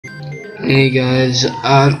Hey guys,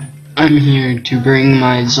 I'm here to bring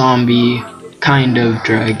my zombie kind of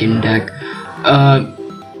dragon deck.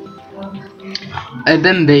 I've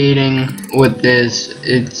been baiting with this.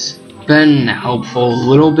 It's been helpful a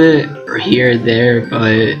little bit here there,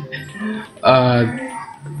 but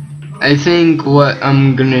I think what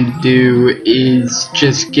I'm gonna do is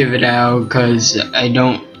just give it out because I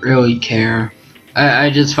don't really care.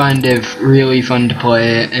 I just find it really fun to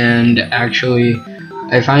play, and actually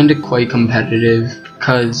I find it quite competitive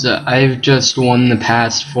because I've just won the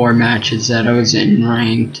past 4 matches that I was in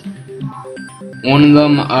ranked. One of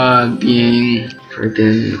them being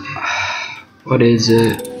freaking, what is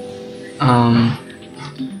it?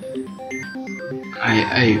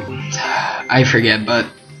 I forget, but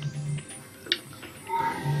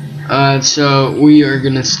so we are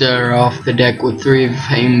gonna start off the deck with 3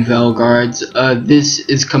 Fame Velguards. This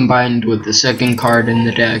is combined with the second card in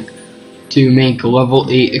the deck to make level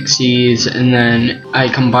 8 Xyz, and then I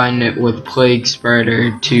combined it with Plague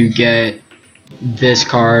Spreader to get this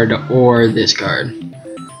card or this card.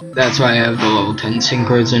 That's why I have the level 10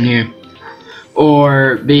 synchros in here.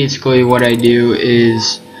 Or basically what I do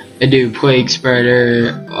is I do Plague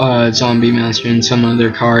Spreader, Zombie Master, and some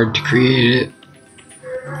other card to create it.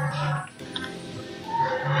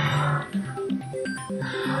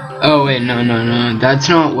 Oh wait, no, that's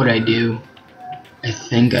not what I do. I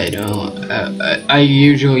think I don't. I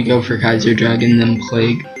usually go for Kaiser Dragon, then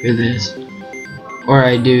Plague for this. Or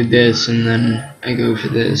I do this and then I go for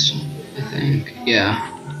this, I think. Yeah.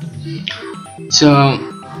 So,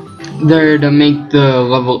 they're to make the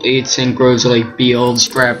level 8 synchros like Beeld,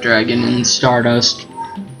 Scrap Dragon, and Stardust.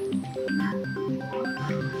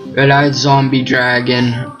 Red-Eyed Zombie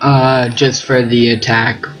Dragon, just for the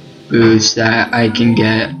attack boost that I can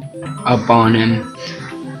get up on him.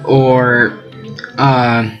 Or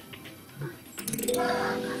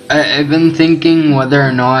I've been thinking whether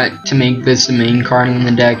or not to make this the main card in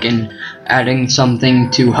the deck and adding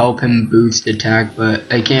something to help him boost attack, but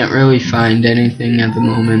I can't really find anything at the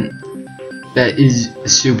moment that is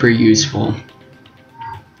super useful.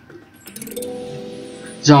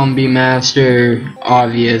 Zombie Master,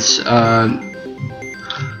 obvious,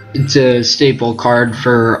 it's a staple card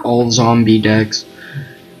for all zombie decks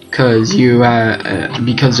because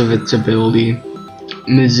of its ability.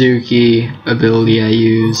 Mizuki ability I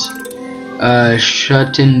use.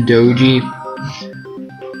 Shut-in Doji.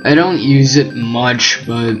 I don't use it much,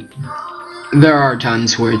 but there are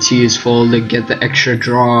times where it's useful to get the extra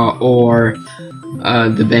draw or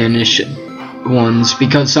the banish ones,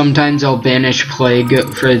 because sometimes I'll banish Plague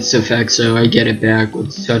for its effect, so I get it back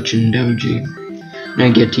with Shut-in Doji, and I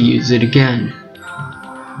get to use it again.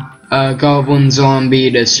 Goblin Zombie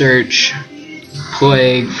to search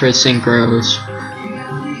Plague for synchros.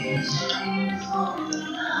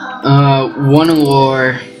 One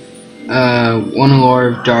Allure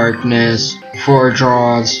of Darkness, 4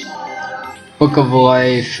 draws. Book of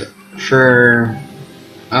Life for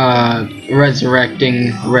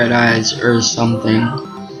resurrecting Red Eyes or something,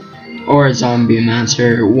 or Zombie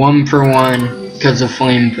Master. 1 for 1 because of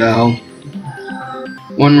Flame Vel.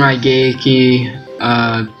 1 Raigeki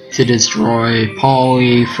to destroy.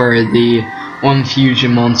 Poly for the 1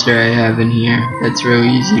 fusion monster I have in here. That's really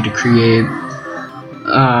easy to create.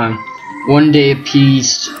 1 Day of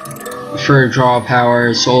Peace for draw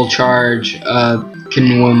power. Soul Charge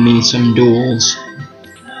can win me some duels.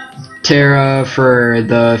 Terra for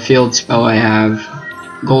the field spell I have.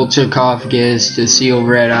 Gold Sarcophagus to seal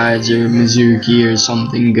Red Eyes or Mizuki or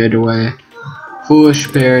something good away. Foolish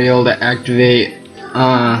Burial to activate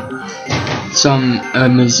some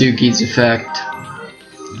Mizuki's effect,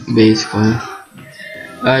 basically.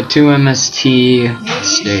 2 MST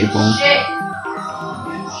stable.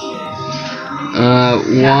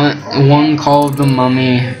 1 Call of the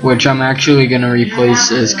Mummy, which I'm actually gonna replace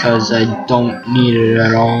this because I don't need it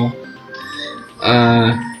at all.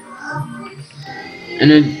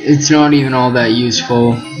 And it's not even all that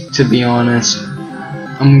useful, to be honest.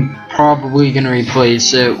 I'm probably gonna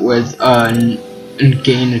replace it with a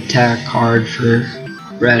gain attack card for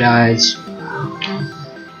Red Eyes.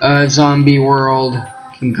 Zombie World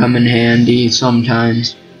can come in handy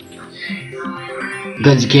sometimes,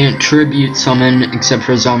 because you can't tribute summon except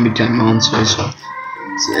for zombie type monsters,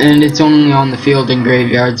 and it's only on the field and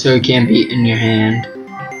graveyard, so it can't be in your hand.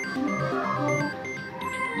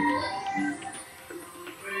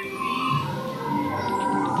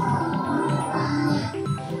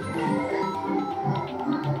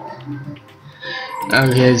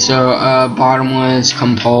 Okay, so Bottomless,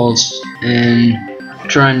 Compulse, and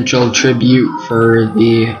Torrential Tribute for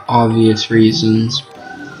the obvious reasons.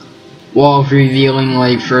 while revealing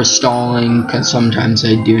light for stalling, because sometimes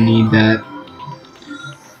I do need that.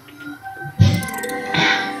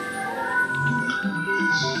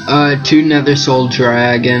 Two Nether Soul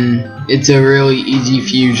Dragon. It's a really easy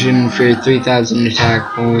fusion for 3,000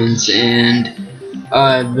 attack points, and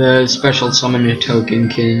the special summon token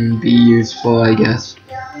can be useful, I guess.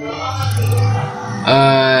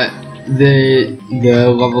 The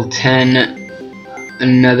level 10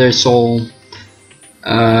 Nether Soul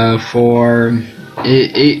for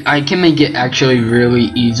I can make it actually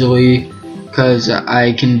really easily, because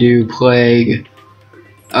I can do Plague,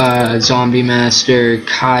 Zombie Master, Doom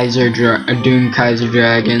Kaiser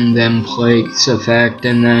Dragon, then Plague's effect,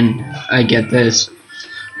 and then I get this.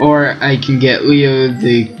 Or I can get Leo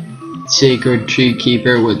the Sacred Tree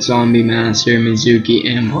Keeper with Zombie Master, Mizuki,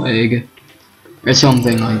 and Plague, or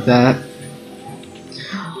something like that.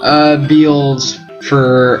 Beals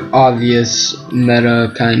for obvious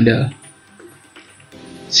meta kinda.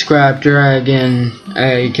 Scrap Dragon,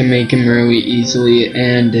 I can make him really easily,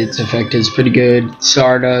 and its effect is pretty good.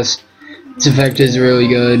 Stardust, its effect is really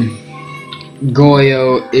good.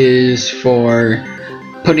 Yugioh is for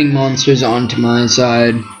putting monsters onto my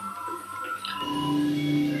side.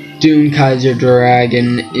 Doom Kaiser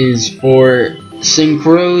Dragon is for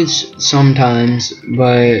synchros sometimes,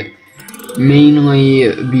 but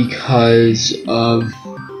mainly because of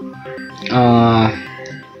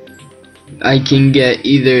I can get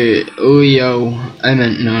either Leo,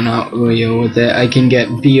 not Leo with it, I can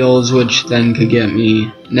get Beals, which then could get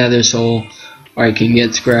me Nether Soul, or I can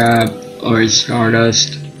get Scrap, or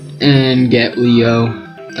Stardust, and get Leo,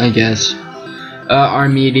 I guess.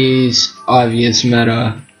 Armides, obvious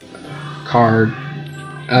meta card,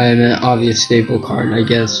 an obvious staple card, I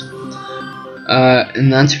guess.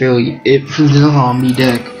 And that's really it for the zombie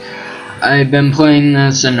deck. I've been playing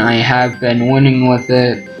this, and I have been winning with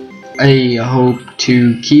it. I hope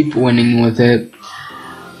to keep winning with it,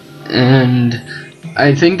 and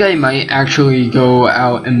I think I might actually go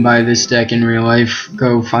out and buy this deck in real life,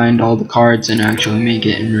 go find all the cards and actually make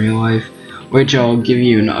it in real life, which I'll give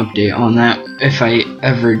you an update on that if I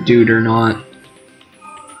ever do it or not.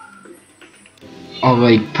 I'll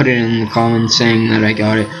like put it in the comments saying that I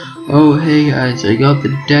got it. Oh hey guys, I got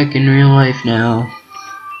the deck in real life now.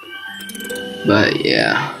 But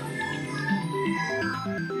yeah.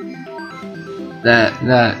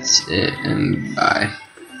 That's it, and bye.